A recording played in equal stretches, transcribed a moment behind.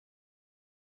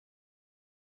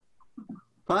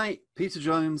Hi, Peter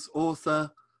Jones, author,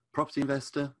 property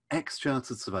investor,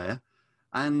 ex-chartered surveyor,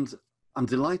 and I'm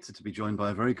delighted to be joined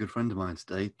by a very good friend of mine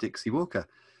today, Dixie Walker.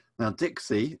 Now,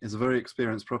 Dixie is a very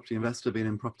experienced property investor, been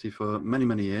in property for many,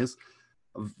 many years,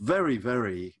 a very,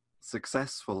 very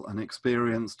successful and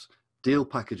experienced deal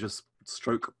packager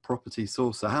stroke property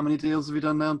sourcer. How many deals have you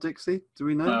done now, Dixie? Do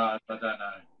we know? I don't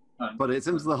know. But it's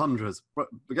into the hundreds. We're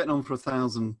getting on for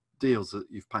 1,000 deals that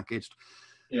you've packaged.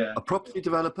 Yeah. A property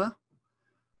developer,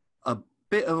 a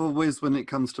bit of a whiz when it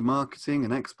comes to marketing,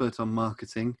 an expert on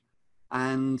marketing,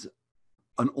 and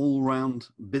an all-round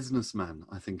businessman,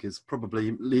 I think, is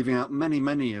probably leaving out many,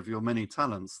 many of your many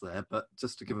talents there. But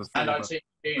just to give a flavour of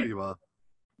who you are.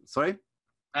 Sorry?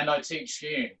 And I teach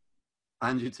skiing.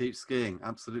 And you teach skiing,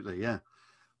 absolutely, yeah.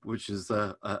 Which is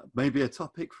maybe a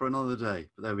topic for another day,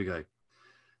 but there we go.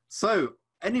 So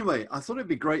anyway, I thought it'd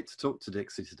be great to talk to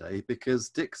Dixie today because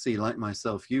Dixie, like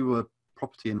myself, you were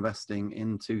property investing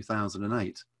in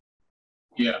 2008.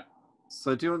 Yeah.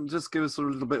 So do you want to just give us a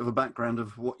little bit of a background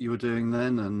of what you were doing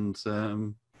then and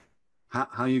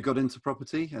how you got into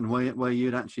property and where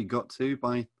you'd actually got to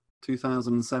by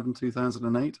 2007,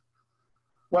 2008?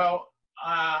 Well,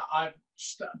 I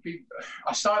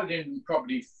started in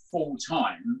property full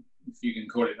time, if you can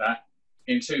call it that,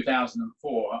 in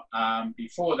 2004.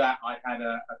 Before that, I had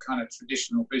a kind of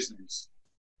traditional business,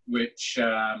 which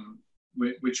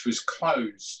was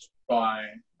closed by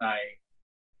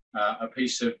a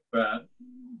piece of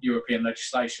European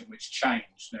legislation which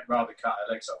changed, and it rather cut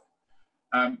our legs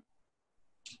off.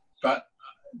 But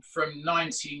from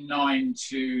 1999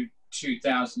 to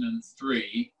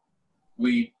 2003,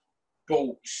 we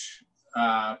bought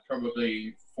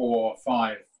probably 4 or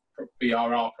 5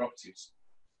 BRR properties.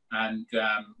 And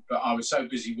but I was so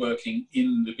busy working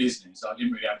in the business, I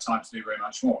didn't really have time to do very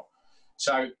much more.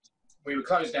 So we were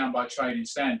closed down by trading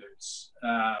standards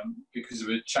because of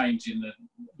a change in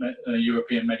the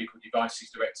European Medical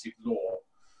Devices Directive law.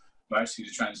 Well, actually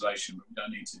the translation, but we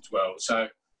don't need to dwell. So,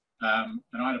 and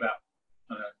I had about,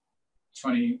 I don't know,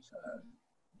 20,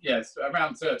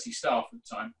 around 30 staff at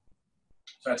the time.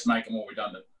 So I had to make them all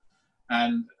redundant.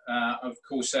 And of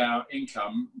course, our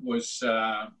income was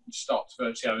stopped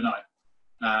virtually overnight.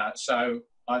 So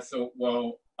I thought,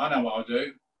 well, I know what I'll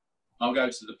do. I'll go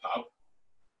to the pub.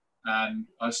 And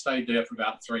I stayed there for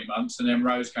about 3 months. And then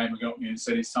Rose came and got me and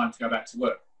said, it's time to go back to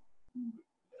work.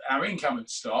 Our income had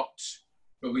stopped,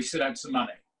 but we still had some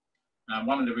money. And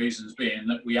one of the reasons being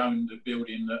that we owned the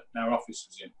building that our office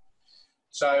was in.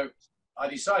 So I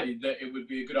decided that it would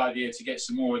be a good idea to get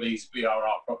some more of these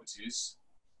BRR properties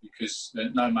because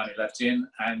there's no money left in,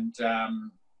 and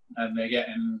they're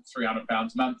getting £300 a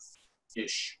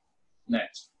month-ish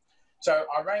net. So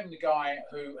I rang the guy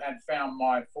who had found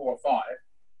my 4 or 5,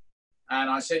 and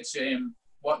I said to him,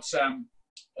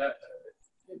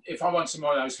 if I want some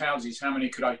more of those houses, how many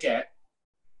could I get?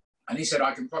 And he said,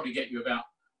 I can probably get you about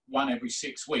 1 every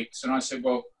 6 weeks. And I said,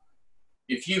 well,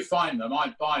 if you find them,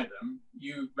 I buy them,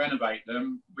 you renovate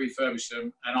them, refurbish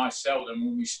them, and I sell them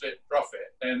when we split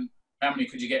profit, then how many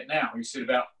could you get now? He said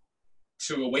about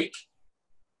 2 a week.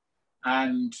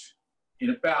 And in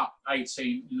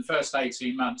the first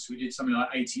 18 months, we did something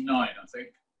like 89, I think.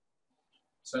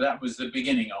 So that was the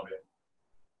beginning of it.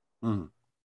 Mm.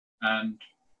 And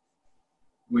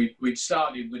we'd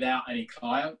started without any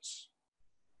clients.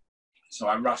 So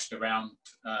I rushed around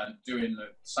doing the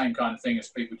same kind of thing as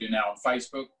people do now on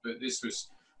Facebook, but this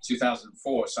was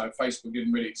 2004, so Facebook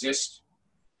didn't really exist,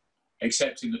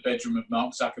 except in the bedroom of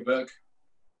Mark Zuckerberg.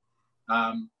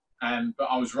 But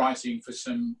I was writing for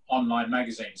some online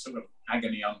magazines, sort of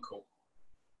Agony Uncle,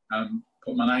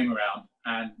 put my name around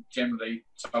and generally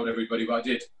told everybody what I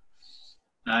did.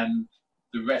 And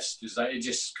the rest is that it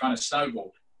just kind of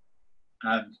snowballed.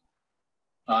 And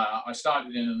I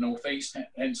started in the northeast,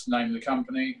 hence the name of the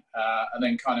company, and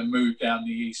then kind of moved down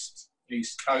the east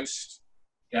coast,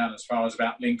 down as far as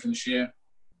about Lincolnshire,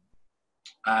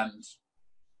 and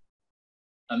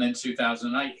then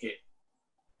 2008 hit.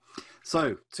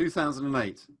 So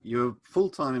 2008, you're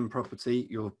full-time in property,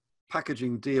 you're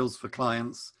packaging deals for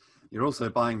clients, you're also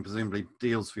buying presumably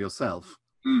deals for yourself.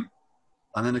 Mm.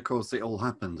 And then of course it all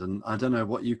happened, and I don't know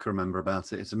what you can remember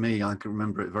about it. To me, I can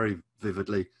remember it very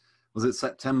vividly. Was it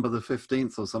September the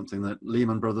 15th or something that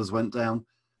Lehman Brothers went down?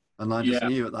 And I just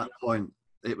knew at that point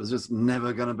it was just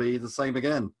never going to be the same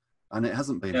again. And it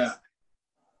hasn't been. Yeah.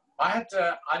 I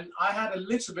had a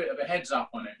little bit of a heads up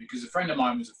on it because a friend of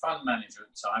mine was a fund manager at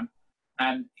the time,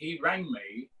 and he rang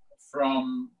me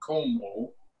from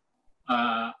Cornwall,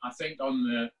 I think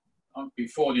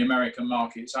before the American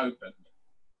markets opened.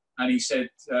 And he said,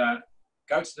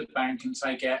 go to the bank and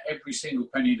take out every single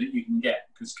penny that you can get,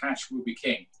 because cash will be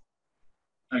king.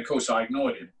 And of course, I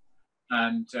ignored him.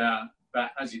 And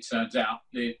but as it turns out,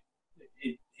 it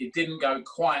didn't go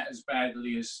quite as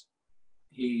badly as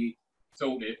he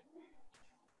thought it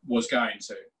was going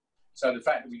to. So the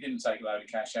fact that we didn't take a load of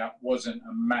cash out wasn't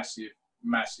a massive,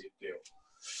 massive deal.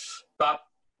 But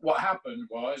what happened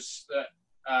was that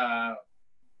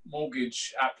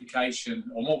mortgage application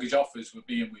or mortgage offers were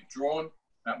being withdrawn.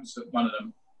 That was one of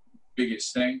the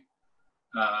biggest thing.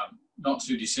 Not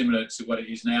too dissimilar to what it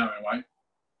is now anyway,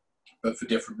 but for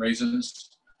different reasons.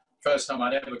 First time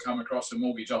I'd ever come across a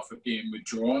mortgage offer being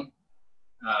withdrawn.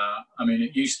 I mean,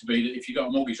 it used to be that if you got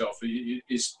a mortgage offer,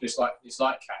 it's like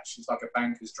cash. It's like a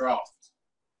banker's draft.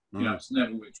 You know, it's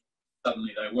never withdrawn.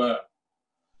 Suddenly they were.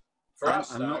 For us,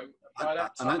 though, by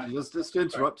that time... Just to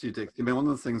interrupt you, Dick, I mean, one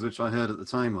of the things which I heard at the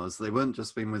time was they weren't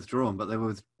just being withdrawn, but they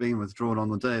were being withdrawn on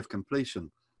the day of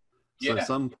completion. So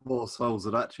some poor souls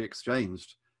had actually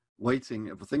exchanged,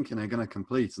 waiting, thinking they're going to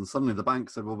complete, and suddenly the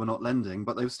bank said, well, we're not lending,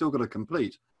 but they've still got to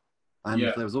complete. And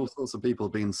there was all sorts of people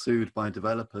being sued by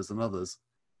developers and others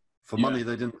for money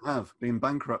they didn't have, being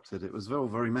bankrupted. It was very,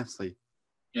 very messy.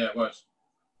 Yeah, it was.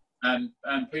 And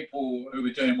people who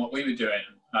were doing what we were doing,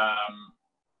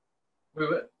 we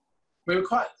were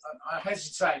quite, I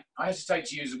hesitate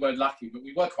to use the word lucky, but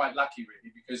we were quite lucky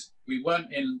really, because we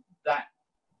weren't in that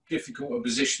difficult a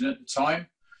position at the time.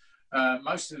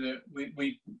 Most of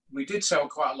we did sell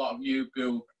quite a lot of new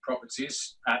build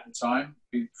properties at the time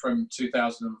from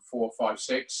 2004, 5,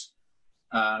 6.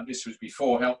 This was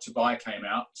before Help to Buy came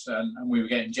out, and we were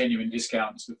getting genuine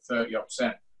discounts of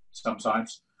 30%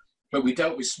 sometimes. But we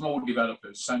dealt with small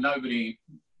developers, so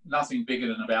nothing bigger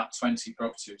than about 20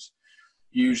 properties,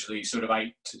 usually sort of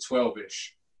 8 to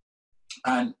 12-ish.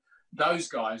 And those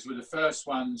guys were the first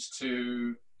ones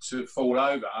to fall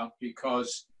over,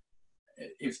 because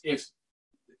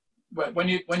when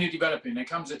you're developing, there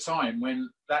comes a time when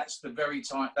that's the very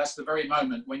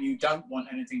moment when you don't want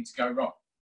anything to go wrong,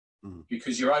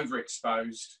 because you're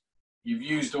overexposed, you've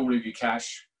used all of your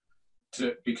cash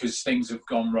because things have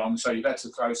gone wrong, so you've had to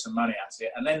throw some money at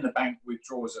it, and then the bank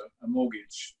withdraws a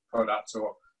mortgage product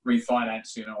or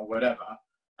refinancing or whatever,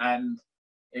 and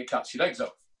it cuts your legs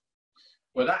off.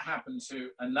 Well, that happened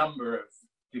to a number of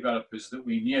developers that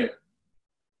we knew.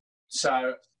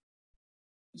 So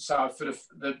for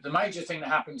the major thing that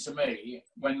happened to me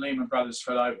when Lehman Brothers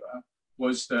fell over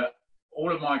was that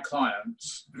all of my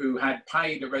clients who had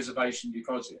paid a reservation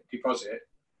deposit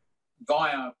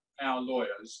via our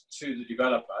lawyers to the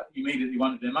developer immediately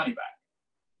wanted their money back.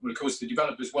 Well, of course, the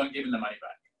developers weren't giving the money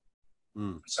back.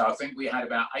 So I think we had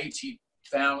about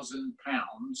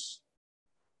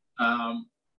 £80,000,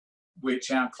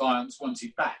 which our clients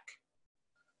wanted back.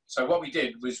 So what we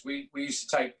did was we used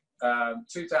to take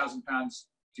 £2,000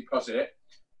 deposit.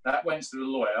 That went to the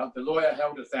lawyer. The lawyer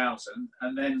held 1,000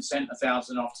 and then sent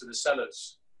 1,000 off to the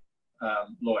seller's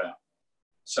lawyer.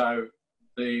 So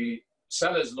the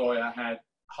seller's lawyer had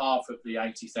half of the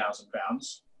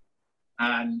 £80,000,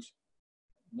 and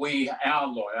our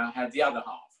lawyer had the other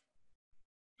half.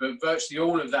 But virtually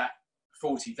all of that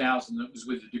 40,000 that was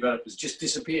with the developers just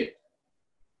disappeared.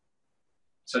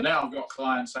 So now I've got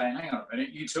clients saying, hang on a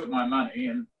minute, you took my money.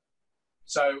 And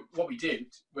so what we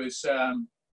did was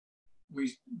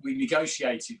we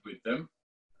negotiated with them,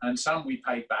 and some we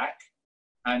paid back,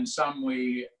 and some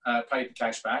we paid the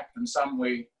cash back, and some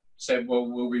we said, well,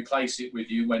 we'll replace it with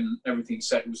you when everything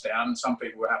settles down, and some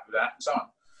people were happy with that, and so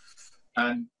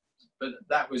on. But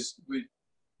that was,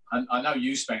 I know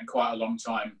you spent quite a long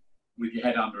time with your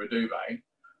head under a duvet,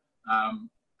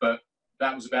 but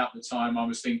that was about the time I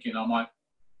was thinking I might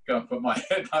go and put my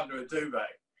head under a duvet.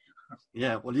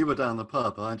 Yeah, well, you were down the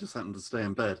pub. I just happened to stay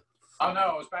in bed. Oh, no,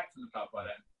 I was back from the pub by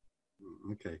then.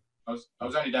 Okay. I was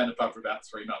only down the pub for about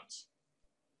 3 months.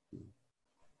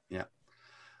 Yeah.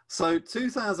 So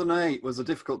 2008 was a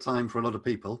difficult time for a lot of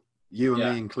people, you and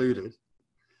me included.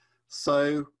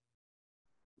 So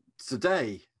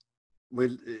today,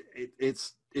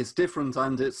 it's different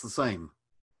and it's the same.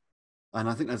 And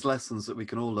I think there's lessons that we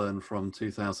can all learn from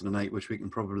 2008, which we can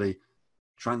probably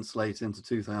translate into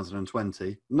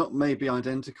 2020. Not maybe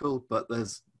identical, but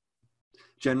there's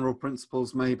general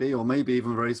principles maybe, or maybe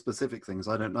even very specific things,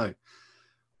 I don't know.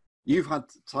 You've had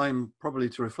time probably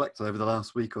to reflect over the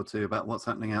last week or two about what's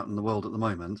happening out in the world at the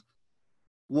moment.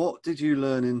 What did you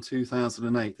learn in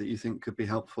 2008 that you think could be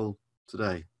helpful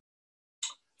today?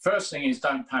 First thing is,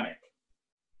 don't panic.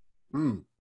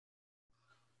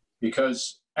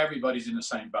 Because everybody's in the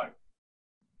same boat.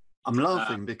 I'm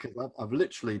laughing because I've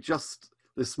literally just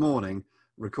this morning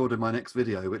recorded my next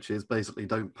video, which is basically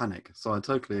don't panic. So I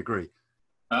totally agree.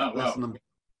 Oh, Lesson well, number.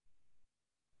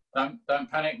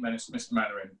 don't panic, Mr.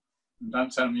 Mannering. And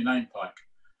don't tell them your name, Pike.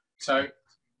 So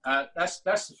that's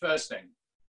the first thing.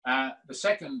 The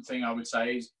second thing I would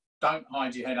say is don't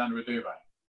hide your head under a duvet.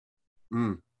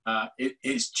 Mm.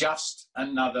 It's just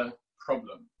another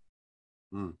problem.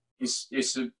 Mm.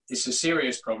 It's a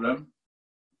serious problem,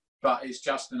 but it's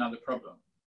just another problem.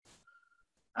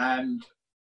 And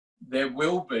there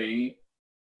will be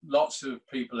lots of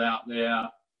people out there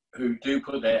who do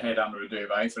put their head under a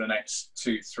duvet for the next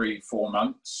 2, 3, 4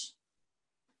 months.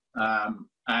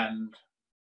 And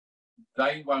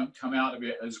they won't come out of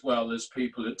it as well as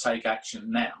people that take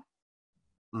action now.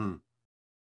 Mm.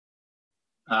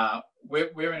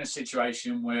 We're in a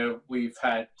situation where we've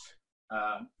had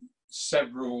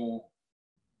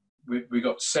we've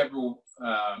got several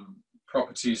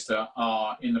properties that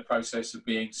are in the process of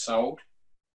being sold.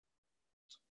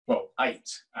 Well, 8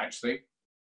 actually,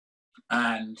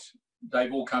 and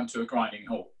they've all come to a grinding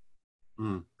halt.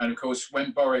 Mm. And of course,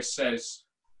 when Boris says,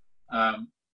 I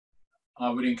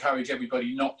would encourage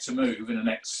everybody not to move in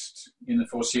the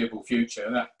foreseeable future,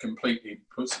 that completely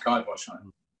puts the kibosh on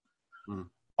it. Mm.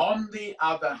 On the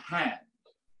other hand,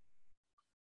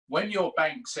 when your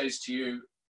bank says to you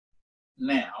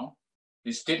now,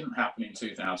 this didn't happen in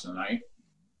 2008,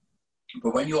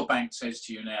 but when your bank says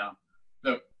to you now,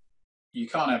 look, you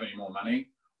can't have any more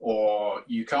money, or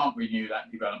you can't renew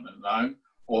that development loan,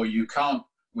 or we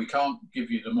can't give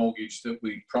you the mortgage that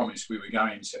we promised we were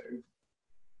going to,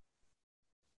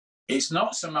 it's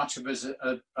not so much of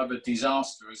a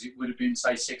disaster as it would have been,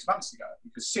 say, 6 months ago,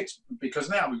 because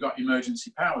now we've got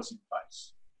emergency powers in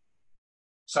place.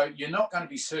 So you're not going to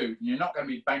be sued and you're not going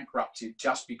to be bankrupted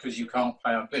just because you can't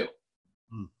pay a bill.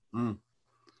 Mm. Mm.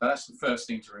 So that's the first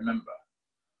thing to remember.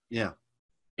 Yeah.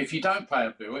 If you don't pay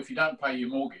a bill, if you don't pay your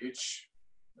mortgage,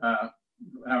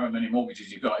 however many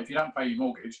mortgages you've got, if you don't pay your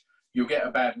mortgage, you'll get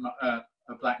a black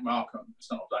mark on.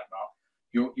 It's not a black mark.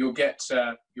 You'll get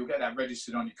that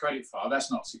registered on your credit file. That's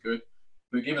not so good.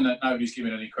 But given that nobody's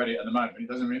giving any credit at the moment, it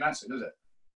doesn't really matter, does it?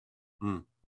 Mm.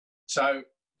 So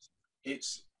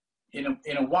it's in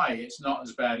a way, it's not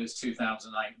as bad as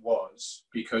 2008 was,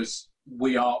 because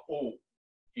we are all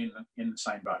in the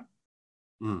same boat.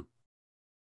 Mm.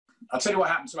 I'll tell you what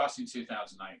happened to us in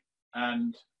 2008,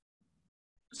 and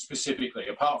specifically,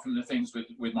 apart from the things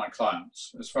with my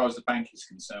clients, as far as the bank is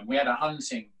concerned, we had a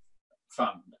hunting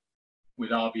fund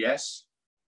with RBS,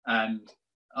 and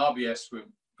RBS were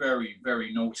very,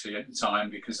 very naughty at the time,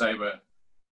 because they were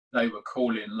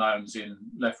calling loans in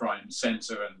left, right and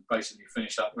centre, and basically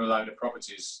finished up with a load of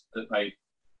properties that they'd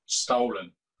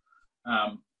stolen.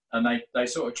 And they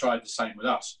sort of tried the same with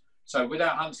us. So with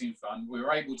our hunting fund, we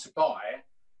were able to buy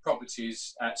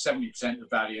properties at 70% of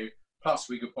value, plus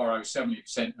we could borrow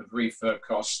 70% of refurb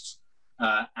costs,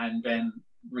 and then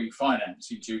refinance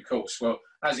in due course. Well,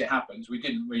 as it happens, we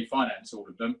didn't refinance all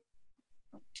of them,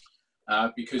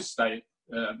 because our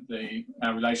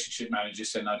relationship manager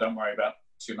said, no, don't worry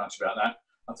too much about that.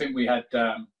 I think we had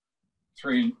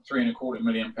 £3.25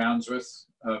 million worth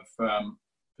of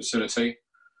facility,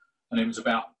 and it was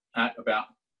about, I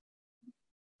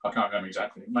can't remember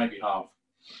exactly, maybe half.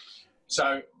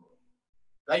 So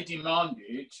they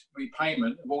demanded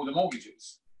repayment of all the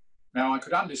mortgages. Now, I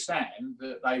could understand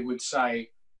that they would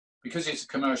say, because it's a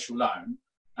commercial loan,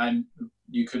 and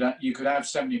you could have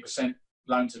 70%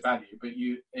 loan to value, but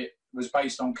it was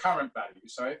based on current value.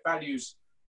 So if values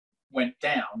went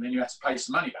down, then you had to pay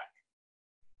some money back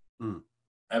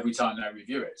every time they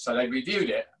review it. So they reviewed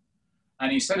it,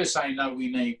 and instead of saying, no, we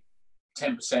need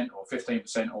 10% or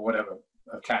 15% or whatever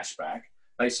of cash back,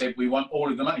 they said, we want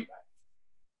all of the money back.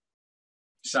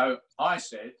 So I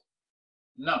said,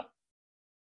 no.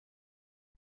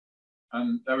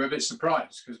 And they were a bit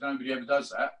surprised, because nobody ever does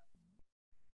that.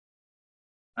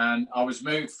 And I was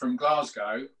moved from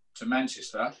Glasgow to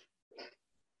Manchester,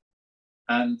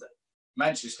 and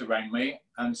Manchester rang me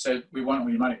and said, we want all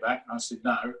your money back. And I said,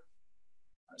 no.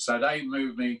 So they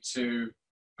moved me to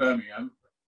Birmingham,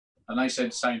 and they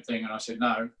said the same thing, and I said,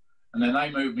 no. And then they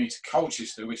moved me to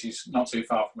Colchester, which is not too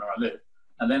far from where I live.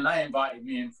 And then they invited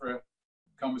me in for a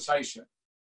conversation.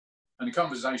 And the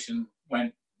conversation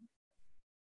went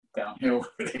downhill,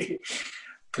 really,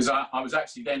 because I was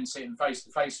actually then sitting face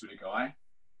to face with a guy,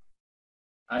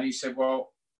 and he said,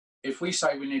 well, if we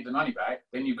say we need the money back,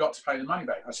 then you've got to pay the money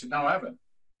back. I said, no, I haven't,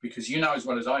 because you know as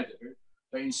well as I do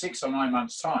that in 6 or 9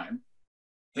 months' time,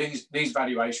 these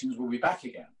valuations will be back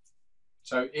again.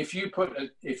 So if you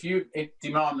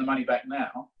demand the money back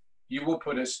now, you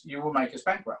will make us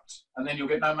bankrupt, and then you'll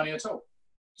get no money at all.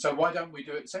 So why don't we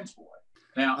do it the sensible way?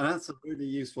 Now, And that's a really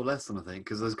useful lesson, I think,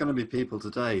 because there's going to be people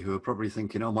today who are probably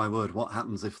thinking, oh, my word, what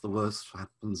happens if the worst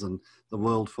happens and the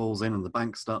world falls in and the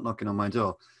banks start knocking on my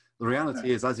door? The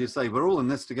reality is, as you say, we're all in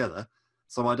this together.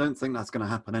 So I don't think that's going to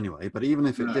happen anyway. But even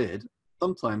if it did,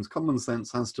 sometimes common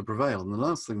sense has to prevail. And the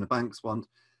last thing the banks want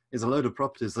is a load of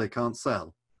properties they can't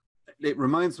sell. It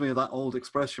reminds me of that old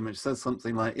expression which says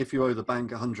something like, if you owe the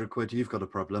bank 100 quid, you've got a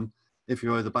problem. If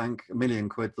you owe the bank a million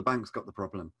quid, the bank's got the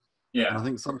problem. yeah. And I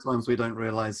think sometimes we don't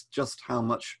realize just how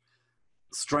much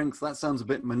strength, that sounds a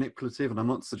bit manipulative, and I'm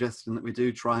not suggesting that we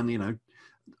do try and,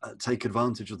 take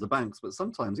advantage of the banks, but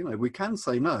sometimes, we can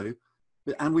say no,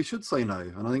 and we should say no.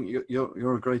 And I think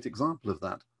you're a great example of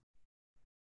that.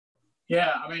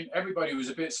 Yeah, I mean, everybody was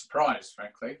a bit surprised,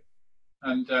 frankly.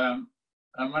 And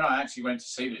when I actually went to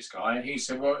see this guy, he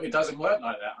said, well, it doesn't work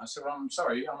like that. I said, well, I'm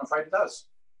sorry, I'm afraid it does.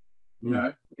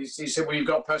 He said, well, you've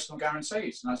got personal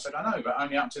guarantees. And I said, I know, but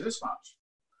only up to this much.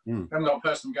 We haven't got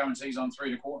personal guarantees on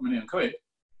 £3.25 million quid.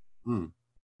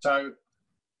 So,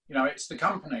 it's the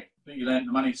company that you lend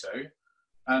the money to,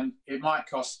 and it might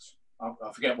cost, I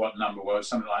forget what the number was,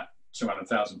 something like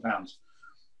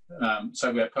 £200,000.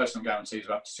 So we have personal guarantees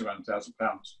of up to £200,000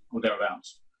 or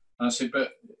thereabouts. And I said,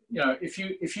 but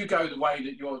if you go the way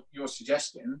that you're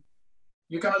suggesting,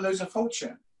 you're going to lose a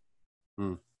fortune.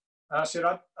 And I said,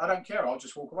 I don't care. I'll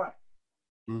just walk away.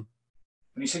 And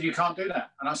he said, you can't do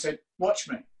that. And I said, watch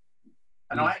me.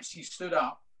 And I actually stood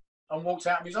up and walked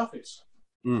out of his office.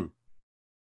 And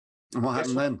what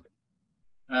happened then?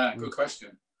 Good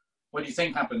question. What do you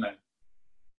think happened then?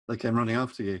 They came running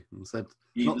after you and said,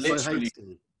 He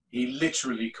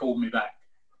literally called me back.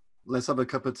 Let's have a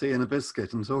cup of tea and a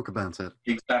biscuit and talk about it.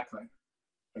 Exactly.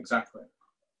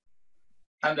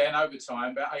 And then over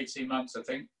time, about 18 months, I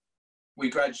think, we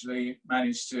gradually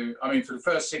managed to, for the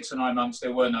first 6 or 9 months,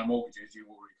 there were no mortgages, you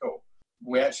will recall.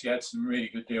 We actually had some really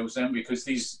good deals then, because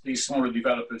these smaller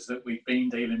developers that we'd been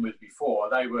dealing with before,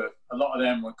 a lot of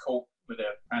them were caught with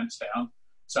their pants down.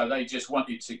 So they just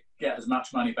wanted to get as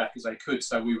much money back as they could.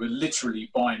 So we were literally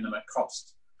buying them at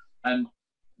cost. And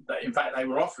in fact, they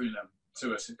were offering them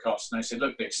to us at cost. And they said,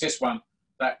 look, this one,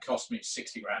 that cost me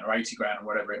 60 grand or 80 grand or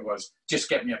whatever it was. Just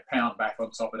get me £1 back on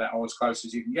top of that, or as close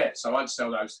as you can get. So I'd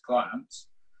sell those to clients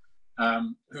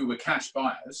who were cash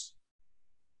buyers.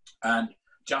 And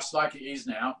just like it is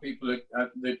now,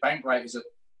 the bank rate is at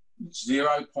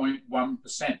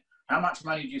 0.1%. How much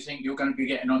money do you think you're going to be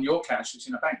getting on your cash that's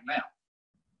in a bank now?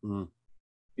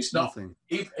 It's not. Nothing.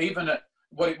 Even at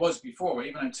what it was before,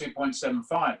 even at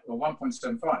 2.75 or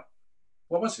 1.75.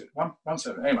 What was it?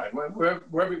 1.7. Anyway,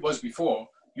 wherever it was before,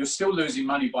 you're still losing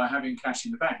money by having cash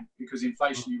in the bank because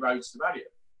inflation erodes the value.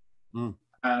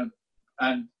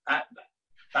 And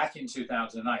back in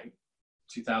 2008,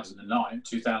 2009,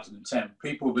 2010,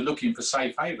 people were looking for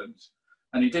safe havens,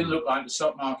 and it didn't look like the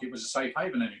stock market was a safe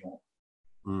haven anymore.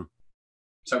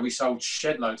 So we sold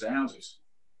shed loads of houses.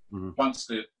 Once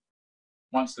the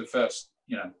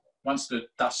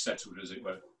dust settled, as it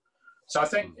were. So I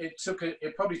think it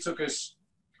probably took us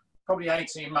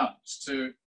 18 months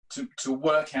to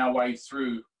work our way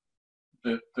through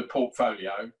the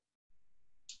portfolio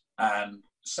and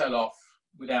sell off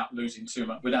without losing too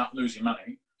much, without losing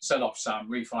money, sell off some,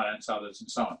 refinance others, and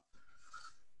so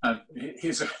on. And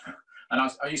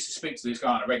I used to speak to this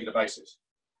guy on a regular basis,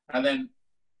 and then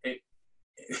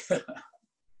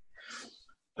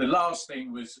the last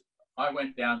thing was, I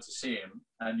went down to see him,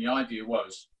 and the idea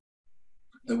was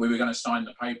that we were going to sign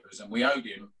the papers, and we owed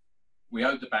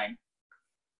the bank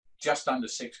just under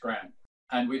 6 grand.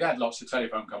 And we'd had lots of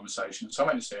telephone conversations. So I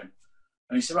went to see him,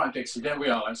 and he said, right, Dixie, there we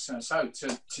are. I said, so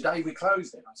today we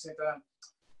closed it. I said,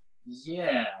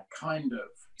 yeah, kind of.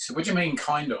 He said, what do you mean,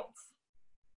 kind of?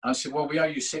 I said, well, we owe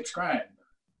you 6 grand.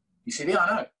 He said, yeah,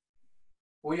 I know.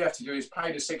 All you have to do is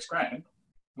pay the 6 grand.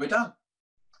 We're done.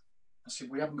 I said,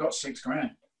 we haven't got 6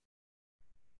 grand.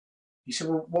 He said,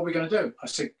 well, what are we going to do? I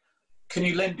said, can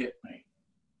you lend it me?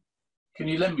 Can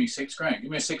you lend me 6 grand? Give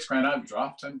me a 6 grand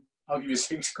overdraft and I'll give you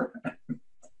 6 grand.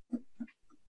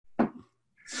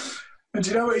 And do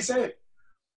you know what he said?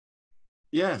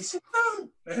 Yes. He said,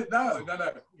 no.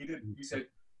 He didn't. He said,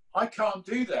 I can't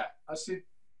do that. I said,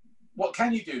 what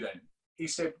can you do then? He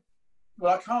said,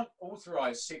 well, I can't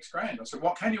authorise 6 grand. I said,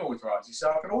 what can you authorise? He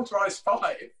said, I can authorise 5.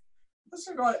 I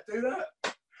said, right, do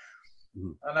that.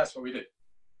 And that's what we did.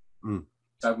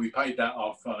 So we paid that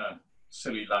off on a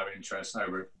silly low interest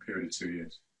over a period of 2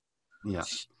 years. Yeah.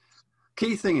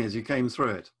 Key thing is you came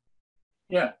through it.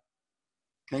 Yeah.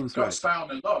 Came through Got to stay on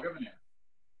the log, haven't you?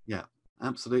 Yeah,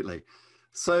 absolutely.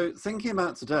 So thinking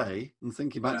about today and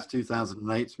thinking back to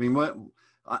 2008, I mean,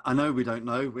 I know we don't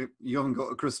know. You haven't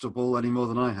got a crystal ball any more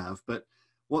than I have, but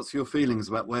What's your feelings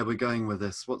about where we're going with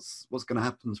this? What's going to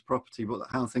happen to property?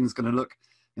 How are things going to look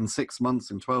in 6 months,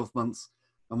 in 12 months?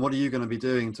 And what are you going to be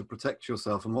doing to protect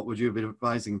yourself? And what would you be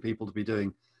advising people to be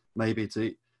doing, maybe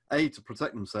to A, to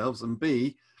protect themselves, and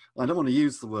B, I don't want to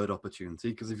use the word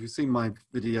opportunity, because if you've seen my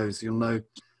videos, you'll know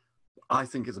I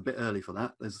think it's a bit early for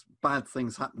that. There's bad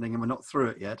things happening and we're not through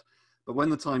it yet. But when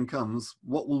the time comes,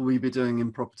 what will we be doing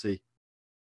in property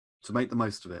to make the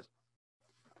most of it?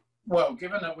 Well,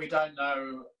 given that we don't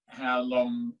know how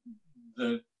long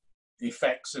the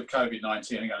effects of COVID-19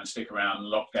 are going to stick around,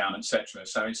 lockdown, etc.,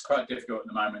 so it's quite difficult at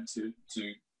the moment to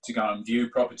go and view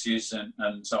properties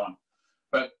and so on.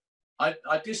 But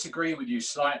I disagree with you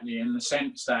slightly in the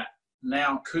sense that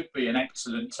now could be an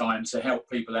excellent time to help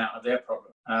people out of their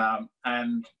problem.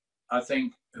 And I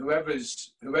think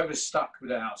whoever's stuck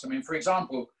with a house, I mean, for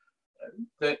example,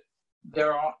 I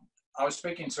was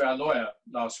speaking to our lawyer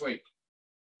last week.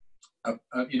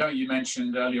 You know, you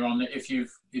mentioned earlier on that if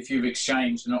you've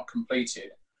exchanged and not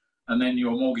completed, and then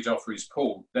your mortgage offer is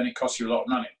pulled, then it costs you a lot of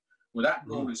money. Well, that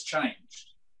rule has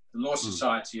changed. The Law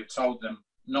Society have told them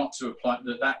not to apply,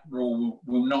 that rule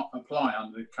will not apply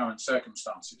under the current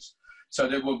circumstances. So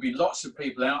there will be lots of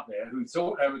people out there who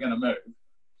thought they were going to move,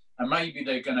 and maybe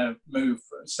they're going to move,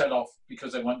 sell off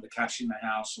because they want the cash in the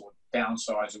house or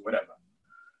downsize or whatever.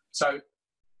 So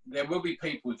there will be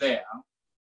people there.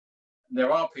 There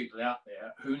are people out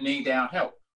there who need our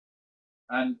help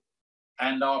and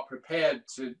are prepared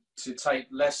to take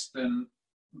less than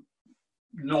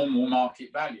normal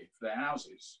market value for their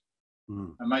houses.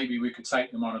 And maybe we could take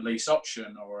them on a lease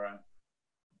option or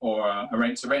a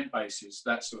rent-to-rent basis,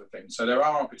 that sort of thing. So there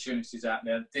are opportunities out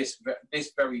there this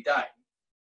very day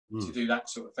to do that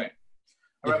sort of thing.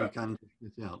 However, if you can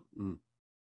get it out.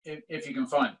 If you can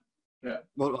find it, yeah.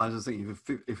 Well, I just think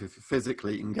if you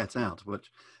physically can get out, which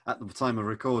at the time of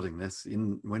recording this,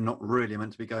 we're not really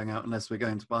meant to be going out unless we're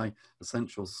going to buy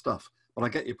essential stuff. But I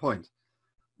get your point.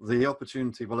 The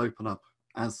opportunity will open up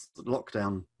as the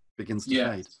lockdown begins to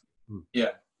fade.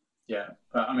 Yeah.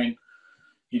 But I mean,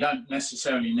 you don't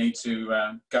necessarily need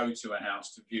to go to a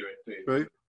house to view it, do you?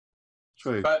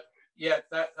 True. But yeah,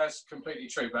 that's completely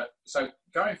true. But so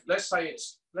let's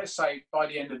say by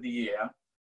the end of the year,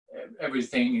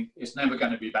 everything is never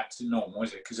going to be back to normal,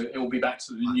 is it? Because it will be back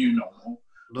to the new normal.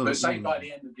 But say by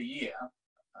the end of the year,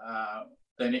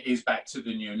 then it is back to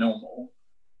the new normal.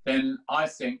 Then I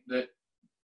think that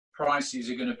prices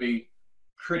are going to be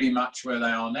pretty much where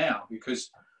they are now,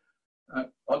 because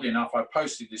oddly enough, I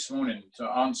posted this morning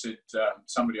answered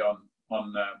somebody on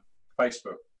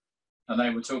Facebook, and they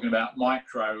were talking about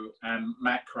micro and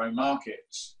macro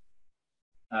markets.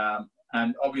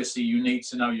 And obviously, you need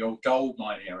to know your gold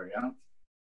mine area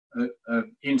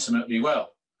intimately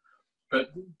well.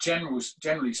 But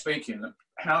generally speaking, the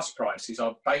house prices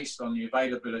are based on the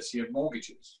availability of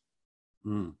mortgages.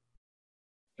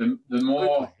 The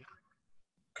more,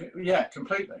 yeah,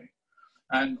 completely.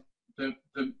 And the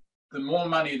more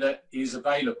money that is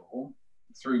available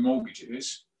through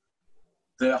mortgages,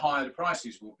 the higher the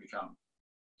prices will become.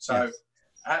 So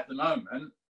at the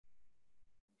moment,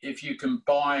 if you can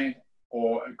buy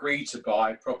or agree to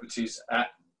buy properties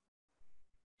at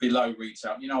below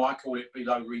retail, I call it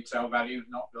below retail value,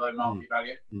 not below market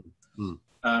value.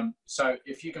 So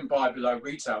if you can buy below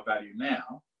retail value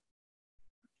now,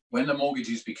 when the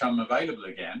mortgages become available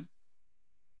again,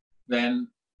 then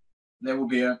there will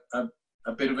be a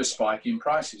bit of a spike in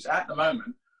prices. At the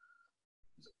moment,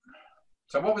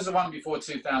 so what was the one before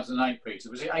 2008, Peter?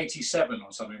 Was it 87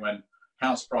 or something when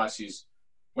house prices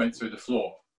went through the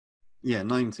floor? Yeah,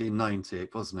 1990,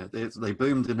 wasn't it? They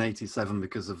boomed in 87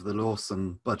 because of the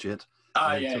Lawson budget.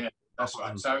 Yeah, that's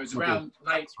right. So it was around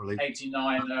late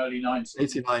 89, early 90.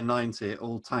 89, 90, it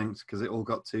all tanked because it all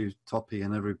got too toppy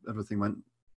and everything went a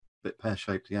bit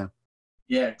pear-shaped, yeah.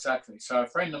 Yeah, exactly. So a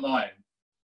friend of mine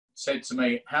said to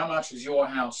me, how much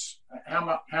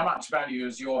value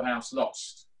has your house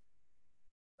lost?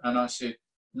 And I said,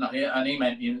 no, and he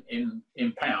meant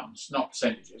in pounds, not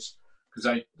percentages,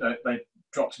 because they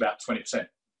dropped about 20%.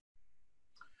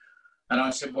 And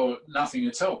I said, well, nothing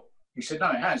at all. He said,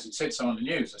 no, it has. It said so on the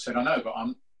news. I said, I know, but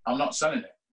I'm not selling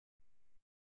it.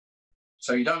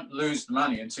 So you don't lose the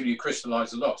money until you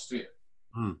crystallise the loss, do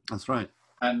you? That's right.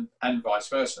 And vice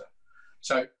versa.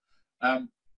 So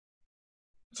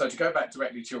so to go back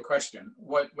directly to your question,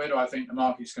 where do I think the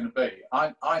market's going to be?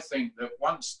 I think that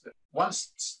once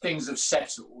things have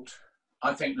settled,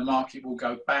 I think the market will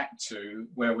go back to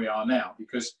where we are now,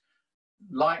 because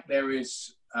like there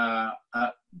is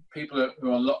people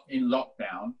who are in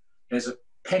lockdown, there's a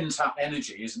pent-up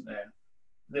energy, isn't there?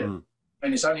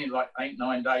 And it's only like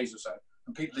 8-9 days or so,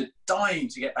 and people are dying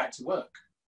to get back to work.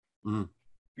 Mm.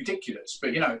 Ridiculous.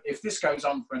 But, if this goes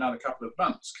on for another couple of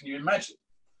months, can you imagine?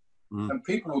 And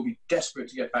people will be desperate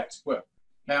to get back to work.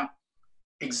 Now,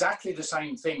 exactly the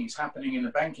same thing is happening in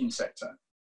the banking sector.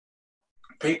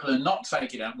 People are not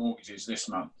taking out mortgages this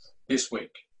month, this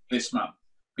week, this month,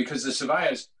 because the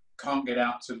surveyors can't get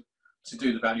out to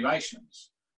do the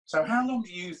valuations. So how long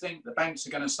do you think the banks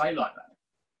are going to stay like that?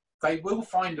 They will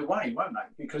find a way, won't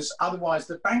they? Because otherwise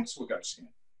the banks will go skin.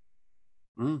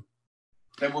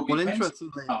 There will be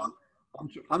interestingly,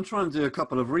 I'm trying to do a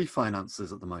couple of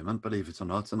refinances at the moment, believe it or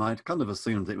not, and I'd kind of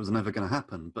assumed it was never going to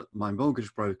happen, but my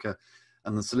mortgage broker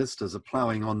and the solicitors are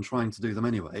ploughing on trying to do them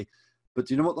anyway. But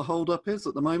do you know what the hold-up is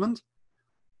at the moment?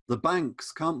 The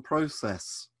banks can't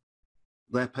process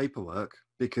their paperwork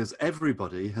because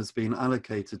everybody has been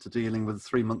allocated to dealing with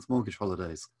 3-month mortgage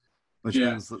holidays, which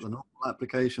means that the normal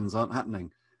applications aren't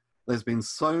happening. There's been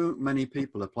so many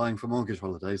people applying for mortgage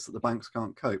holidays that the banks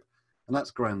can't cope. And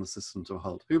that's ground the system to a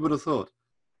halt. Who would have thought?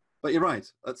 But you're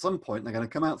right. At some point, they're going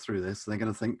to come out through this and they're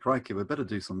going to think, crikey, we better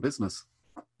do some business.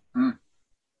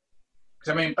 Because,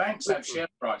 I mean, banks have share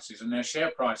prices, and their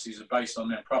share prices are based on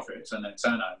their profits and their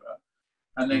turnover.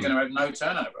 And they're going to have no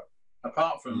turnover,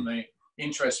 apart from the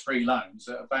interest-free loans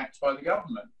that are backed by the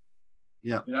government.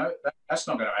 Yeah. That's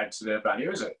not going to add to their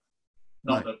value, is it?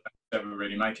 Not that they're ever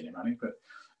really making any money, but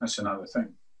that's another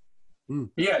thing.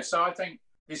 Yeah, so I think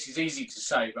this is easy to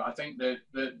say, but I think that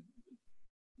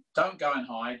don't go and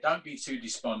hide. Don't be too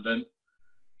despondent.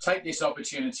 Take this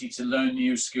opportunity to learn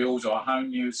new skills or hone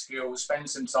new skills. Spend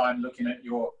some time looking at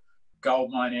your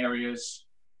goldmine areas.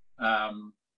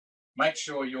 Make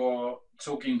sure you're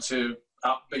talking to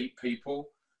upbeat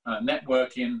people.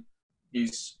 Networking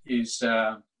is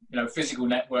physical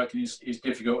networking is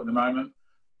difficult at the moment.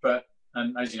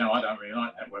 And as you know, I don't really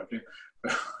like networking.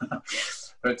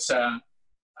 But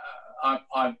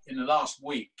I've in the last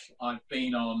week, I've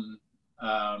been on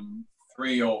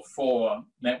 3 or 4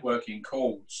 networking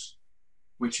calls,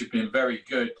 which have been very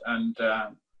good and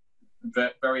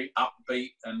very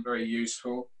upbeat and very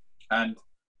useful. And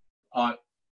I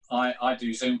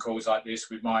do Zoom calls like this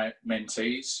with my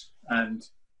mentees, and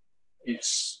they're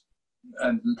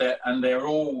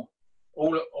all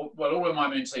of my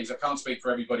mentees. I can't speak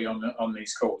for everybody on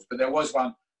these calls, but there was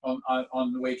one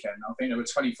on the weekend. I think there were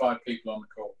 25 people on the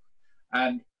call.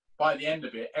 And by the end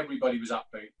of it, everybody was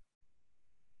upbeat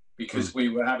because we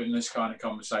were having this kind of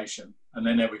conversation. And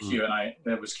then there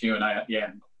was Q&A at the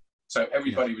end. So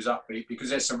everybody was upbeat because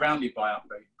they're surrounded by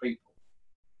upbeat people.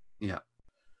 Yeah.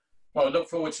 Well, I look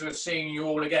forward to seeing you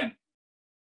all again.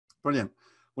 Brilliant.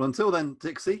 Well, until then,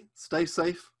 Dixie, stay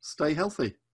safe, stay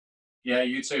healthy. Yeah,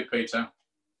 you too, Peter.